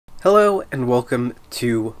Hello and welcome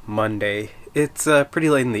to Monday. It's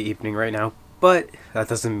pretty late in the evening right now, but that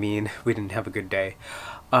doesn't mean we didn't have a good day.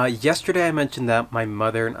 Yesterday I mentioned that my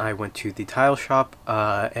mother and I went to the tile shop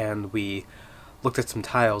and we looked at some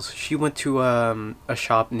tiles. She went to a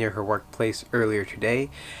shop near her workplace earlier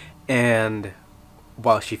today, and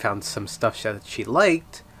while she found some stuff that she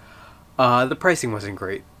liked, the pricing wasn't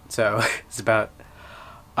great. So it's about,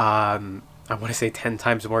 I want to say 10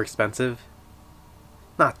 times more expensive.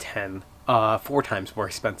 Not 10, 4 times more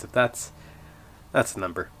expensive. That's the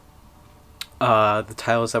number. The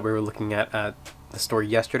tiles that we were looking at the store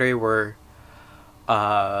yesterday were,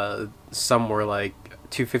 some were like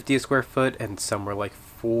 $250 a square foot and some were like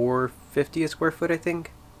 $450 a square foot, I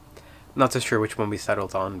think. Not so sure which one we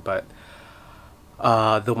settled on, but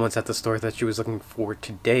the ones at the store that she was looking for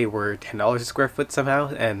today were $10 a square foot somehow,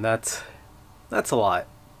 and that's a lot.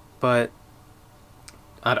 But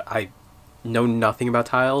I know nothing about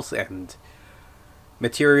tiles and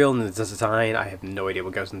material and the design. I have no idea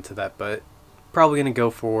what goes into that, but probably gonna go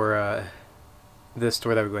for the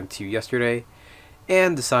store that we went to yesterday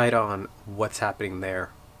and decide on what's happening there.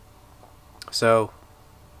 So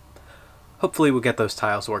hopefully we'll get those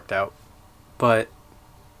tiles worked out. But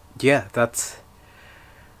yeah, that's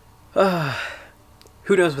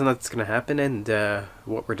who knows when that's gonna happen and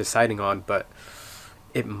what we're deciding on, but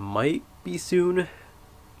it might be soon.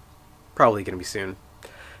 Probably gonna be soon.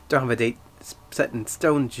 Don't have a date set in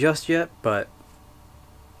stone just yet, but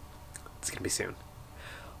it's gonna be soon.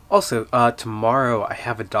 Also, tomorrow I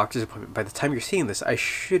have a doctor's appointment. By the time you're seeing this, I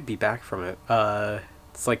should be back from it.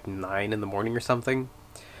 It's like 9 in the morning or something.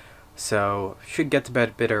 So, should get to bed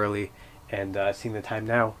a bit early, and seeing the time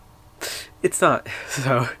now, it's not.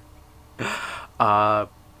 So, I'm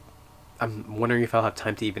wondering if I'll have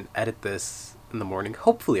time to even edit this in the morning.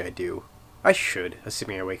 Hopefully I do. I should,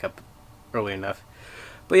 assuming I wake up early enough.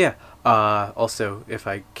 But yeah, also if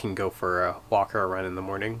I can go for a walk or a run in the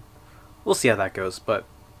morning. We'll see how that goes, but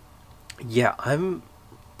yeah, I'm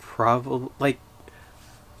probably like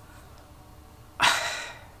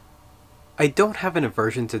I don't have an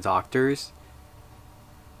aversion to doctors.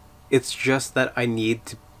 It's just that I need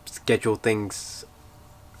to schedule things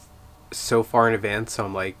so far in advance, so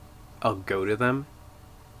I'm like, I'll go to them.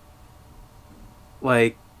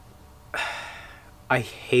 Like, I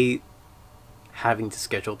hate having to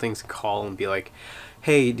schedule things and call and be like,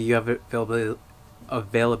 hey, do you have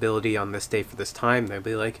availability on this day for this time? They'll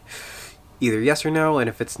be like, either yes or no, and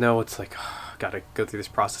if it's no, it's like, oh, gotta go through this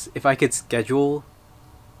process. If I could schedule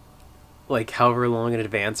like however long in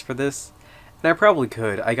advance for this, and I probably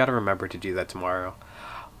could, I gotta remember to do that tomorrow.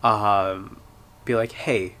 Be like,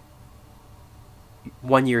 hey,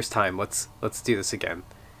 1 year's time, let's do this again.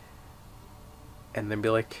 And then be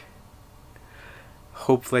like,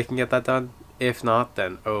 hopefully I can get that done. If not,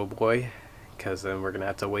 then oh boy, because then we're gonna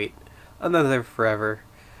have to wait another forever.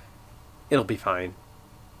 It'll be fine.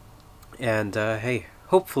 And hey,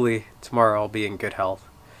 hopefully tomorrow I'll be in good health.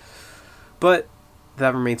 But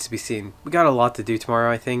that remains to be seen. We got a lot to do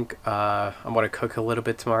tomorrow, I think. I'm gonna cook a little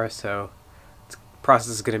bit tomorrow, so the process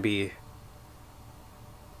is gonna be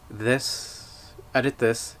this, edit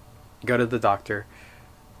this, go to the doctor,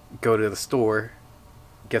 go to the store,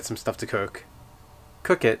 get some stuff to cook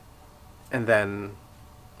it, and then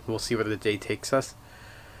we'll see where the day takes us.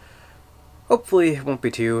 Hopefully it won't be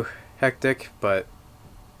too hectic, but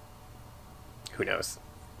who knows.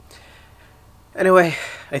 Anyway,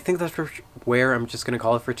 I think that's where I'm just going to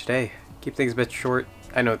call it for today. Keep things a bit short.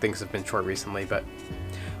 I know things have been short recently, but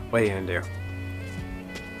what are you going to do?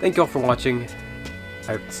 Thank you all for watching.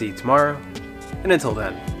 I hope to see you tomorrow. And until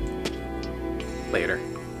then, later.